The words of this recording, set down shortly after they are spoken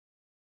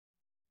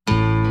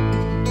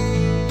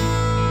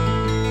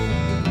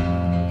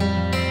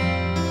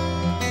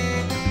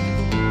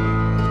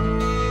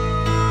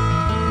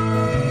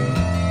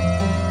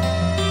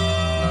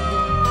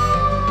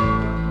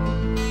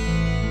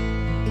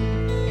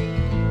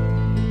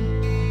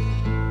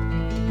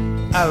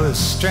I was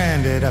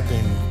stranded up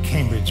in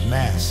Cambridge,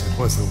 Mass. It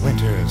was the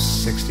winter of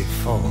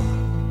 '64.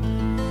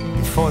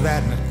 Before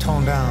that, in a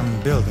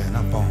torn-down building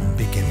up on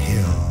Beacon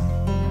Hill.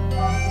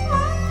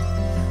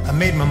 I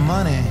made my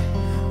money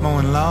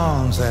mowing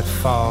lawns that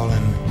fall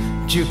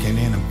and juking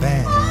in a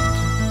band.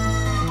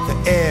 The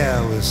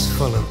air was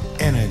full of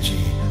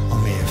energy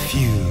only a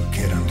few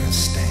could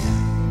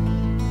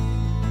understand.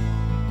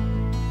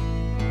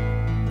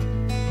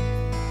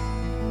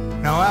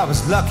 Now I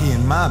was lucky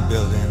in my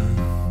building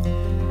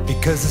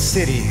because the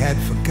city had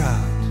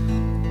forgot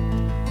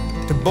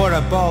to board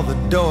up all the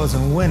doors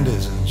and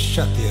windows and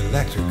shut the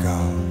electric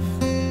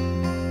off.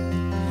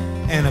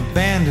 An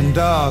abandoned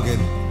dog had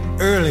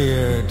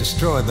earlier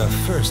destroyed the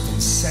first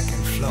and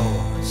second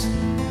floors.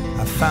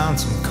 I found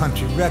some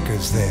country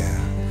records there,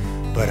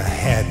 but I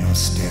had no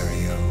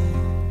stereo.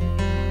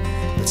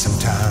 But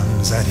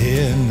sometimes I'd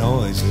hear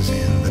noises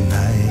in the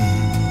night.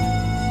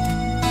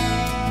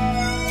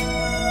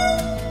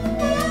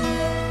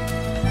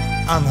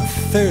 On the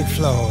third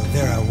floor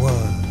there I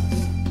was,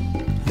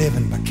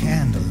 living by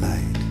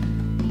candlelight,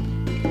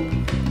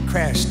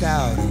 crashed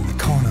out in the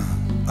corner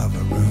of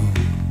a room.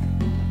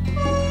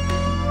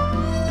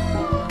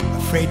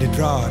 Afraid to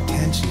draw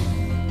attention,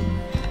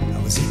 I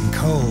was eating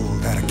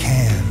cold out of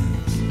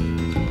cans.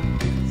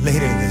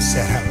 Later they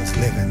said I was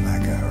living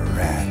like a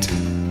rat.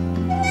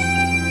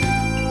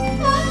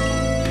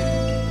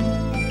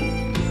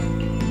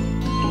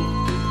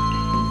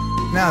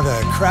 Now the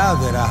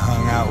crowd that I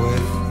hung out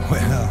with,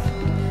 well,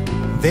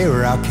 they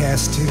were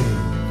outcast too.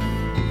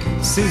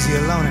 Susie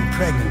alone and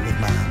pregnant with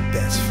my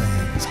best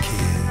friend's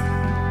kid.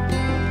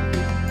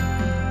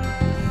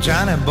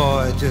 Johnny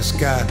Boy just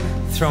got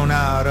thrown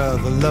out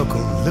of the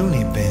local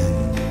loony bin.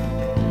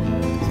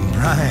 And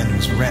Brian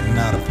was renting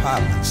out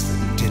apartments that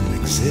didn't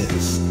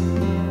exist.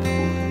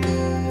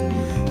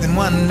 Then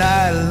one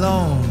night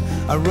alone,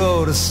 I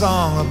wrote a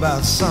song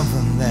about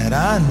something that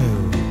I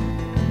knew.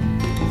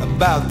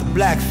 About the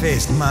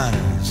black-faced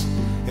miners.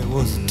 It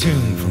was a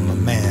tune from a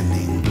man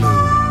named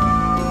Blue.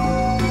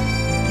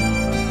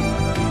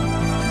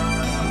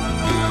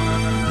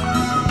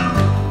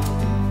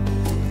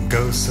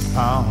 Ghosts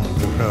upon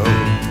the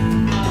road.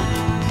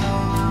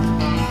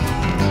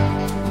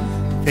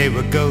 They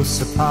were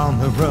ghosts upon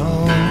the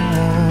road.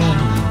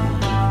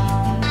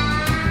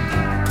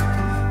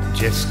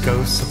 Just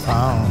ghosts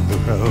upon the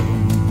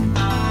road.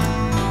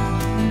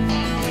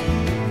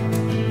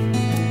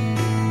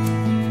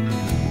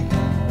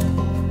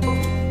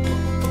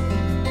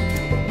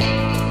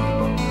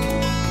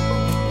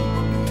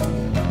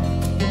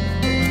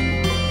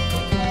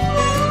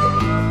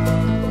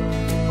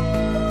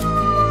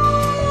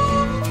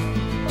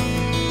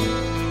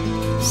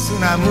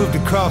 I moved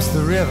across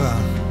the river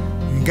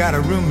and got a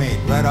roommate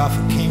right off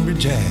of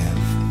Cambridge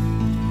Ave.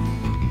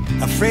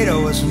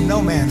 Alfredo was from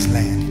no man's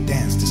land. He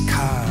danced his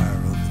car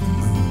over the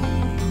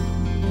moon.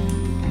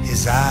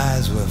 His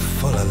eyes were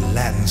full of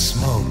Latin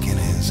smoke and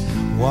his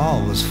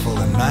wall was full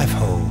of knife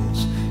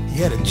holes. He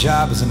had a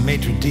job as a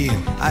maitre d'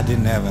 and I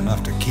didn't have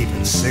enough to keep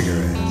in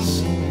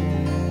cigarettes.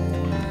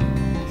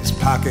 His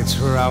pockets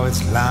were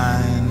always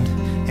lined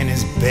and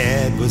his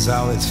bed was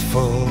always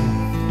full.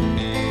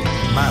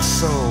 My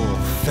soul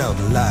felt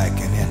like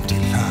an empty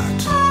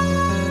lot.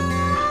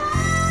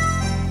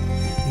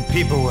 And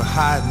people were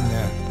hiding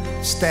their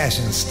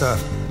stashing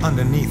stuff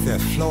underneath their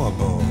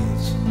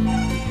floorboards.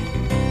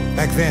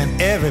 Back then,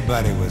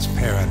 everybody was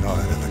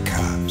paranoid of the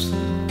cops.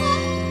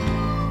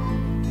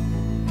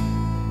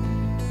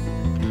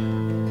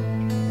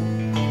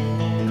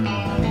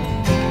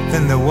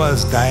 Then there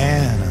was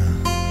Diana.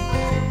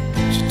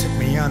 She took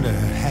me under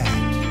her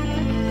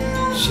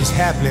hat. She's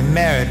happily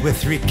married with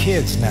 3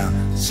 kids now,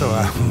 so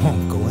I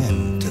won't go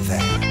into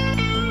that.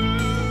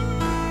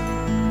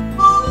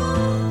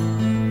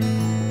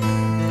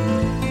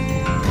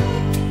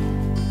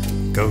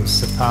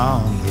 Ghosts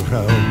upon the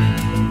road.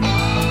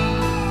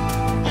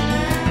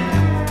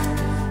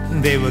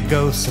 They were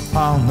ghosts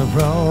upon the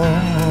road.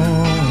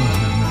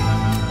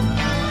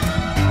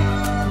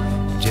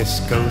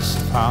 Just ghosts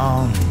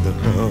upon the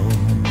road.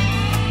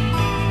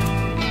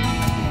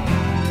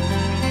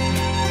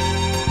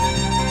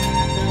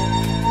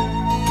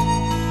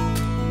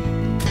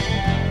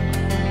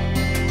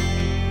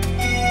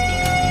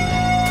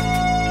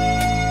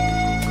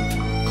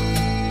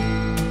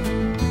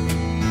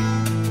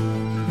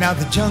 Now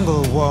the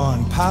jungle war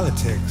and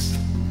politics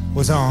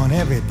was on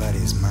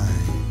everybody's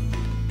mind.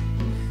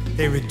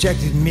 They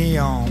rejected me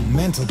on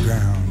mental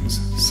grounds,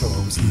 so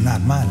it was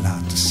not my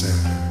lot to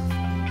serve.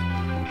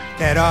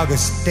 That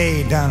August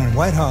day down on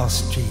Whitehall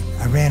Street,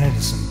 I ran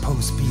into some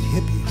post-beat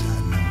hippies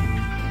I'd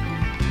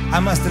known. I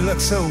must have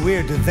looked so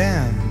weird to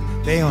them,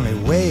 they only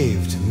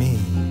waved to me.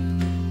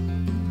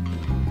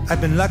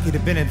 I'd been lucky to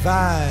have been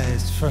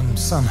advised from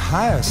some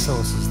higher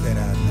sources that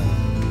I'd known.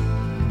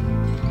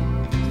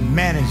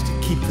 Managed to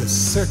keep the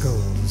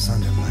circles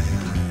under my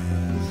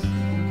eyes.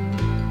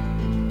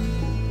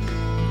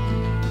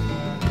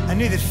 I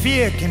knew that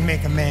fear can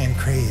make a man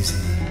crazy,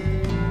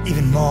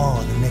 even more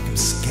than make him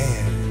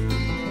scared.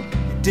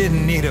 It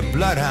Didn't need a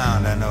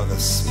bloodhound, I know the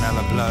smell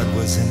of blood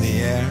was in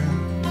the air.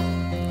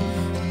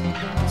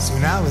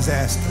 Soon I was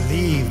asked to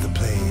leave the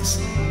place,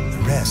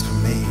 the rest were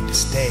made to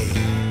stay.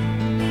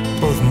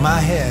 Both my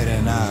head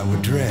and I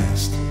were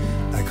dressed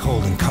like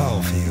Holden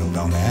Caulfield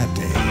on that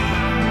day.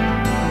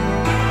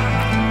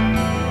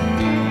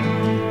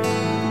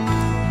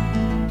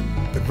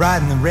 But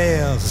riding the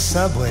rails of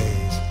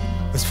subways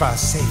was far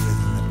safer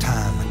than the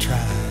time I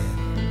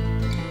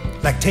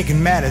tried. Like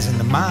taking matters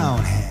into my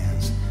own hands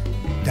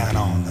down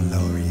on the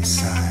Lower East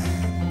Side.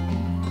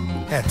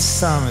 That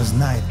summer's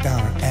night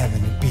down on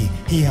Avenue B,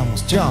 he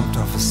almost jumped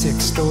off a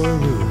 6-story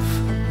roof.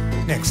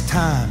 Next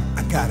time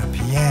I got a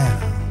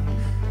piano,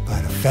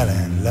 but I fell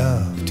in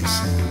love too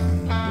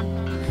soon.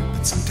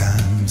 But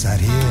sometimes I'd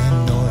hear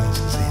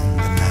noises in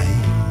the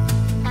night.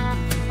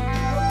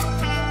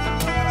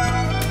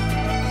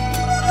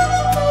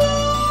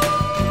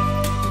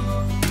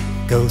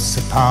 Ghosts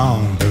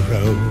upon the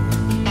road.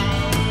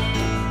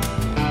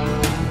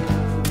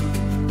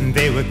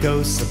 They were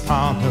ghosts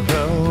upon the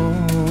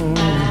road.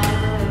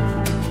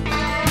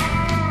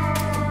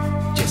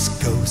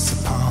 Just ghosts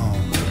upon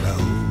the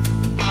road.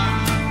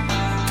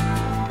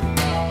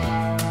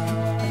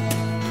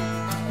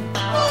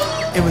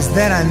 It was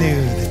then I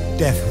knew that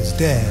death was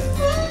death,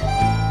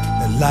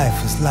 that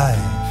life was life.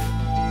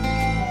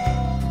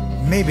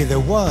 Maybe there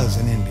was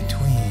an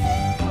in-between.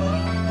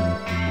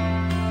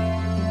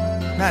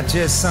 Not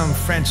just some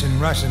French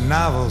and Russian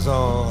novels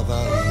or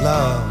the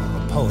love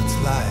of a poet's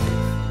life.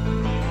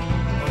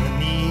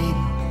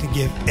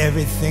 Give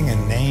everything a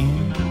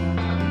name.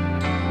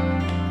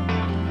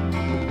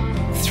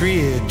 3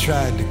 had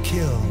tried to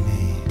kill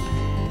me,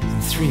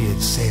 and 3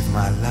 had saved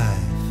my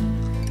life.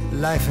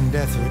 Life and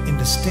death are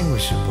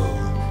indistinguishable,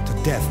 till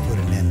death put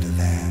an end to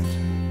that.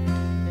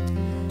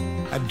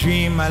 I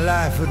dreamed my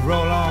life would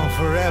roll on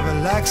forever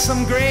like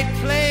some great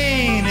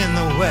plane in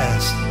the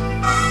west.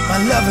 My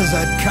lovers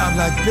I'd count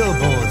like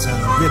billboards on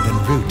the ribbon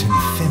route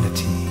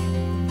infinity,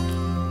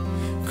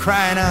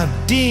 crying out,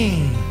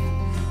 Dean,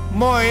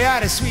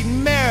 Moriarty, sweet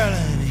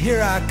Maryland,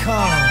 here I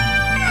come.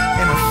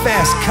 In the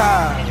fast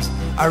cars,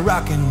 our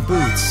rocking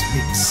boots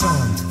meet the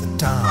sons of the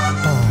dawn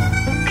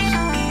bones.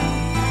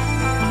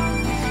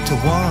 Till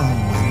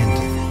one went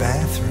into the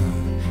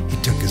bathroom, he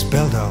took his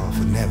belt off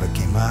and never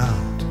came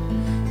out.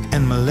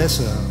 And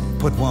Melissa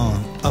put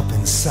one up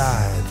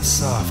inside the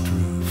soft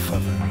roof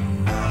of her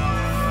mouth.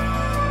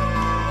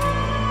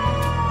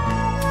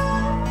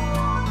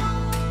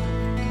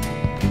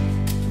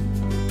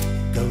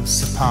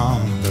 Ghosts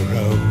upon the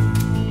road.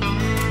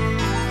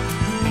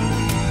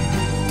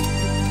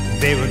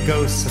 They were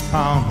ghosts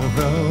upon the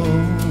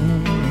road.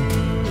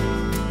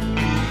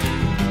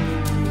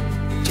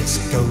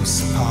 Just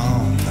ghosts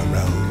upon the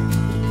road.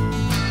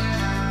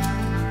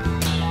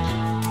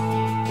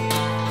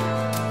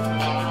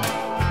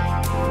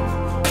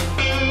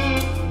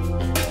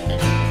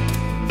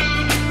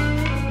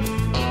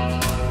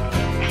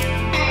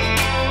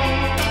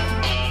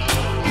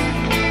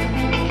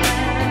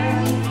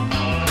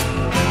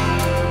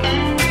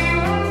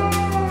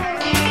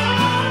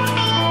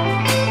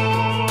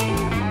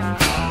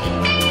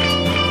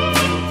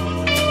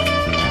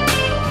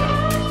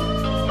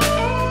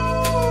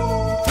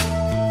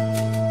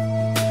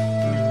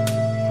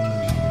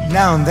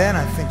 Now and then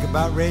I think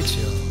about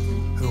Rachel,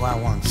 who I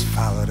once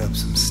followed up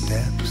some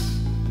steps.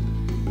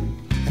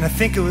 And I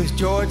think it was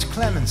George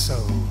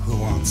Clemenceau who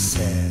once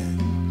said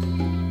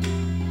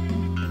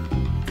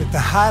that the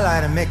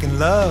highlight of making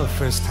love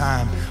first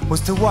time was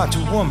to watch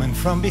a woman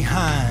from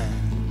behind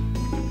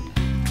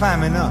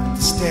climbing up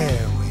the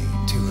stairway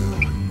to her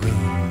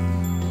room.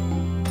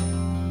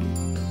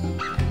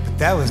 But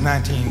that was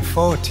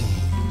 1914,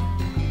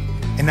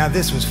 and now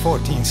this was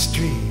 14th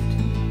Street.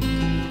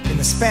 In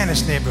the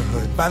Spanish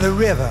neighborhood by the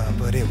river,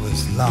 but it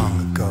was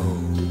long ago.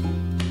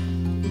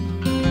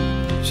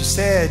 She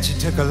said she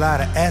took a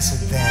lot of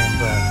acid then,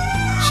 but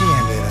she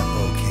ended up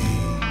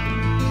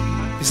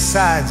okay.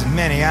 Besides,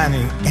 many I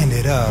knew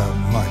ended up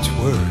much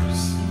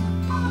worse.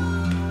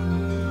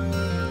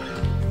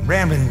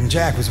 Ramblin'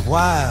 Jack was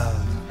wild,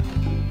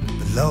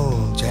 but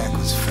Lowell Jack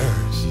was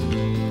first.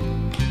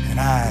 And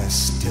I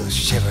still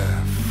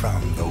shiver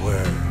from the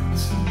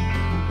words.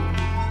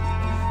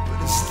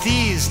 It's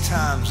these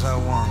times I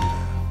wonder,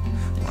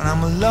 when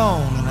I'm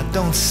alone and I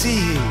don't see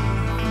you,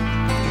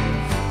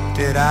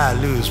 did I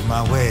lose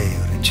my way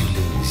or did you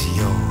lose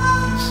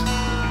yours?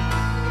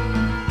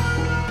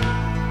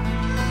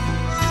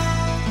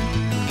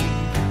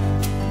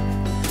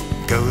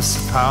 Ghosts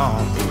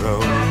upon the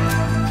road.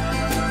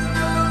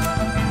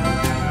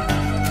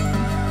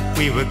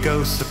 We were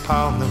ghosts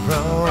upon the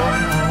road.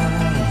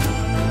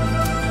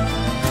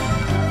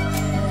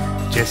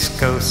 Just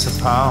ghosts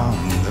upon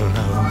the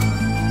road.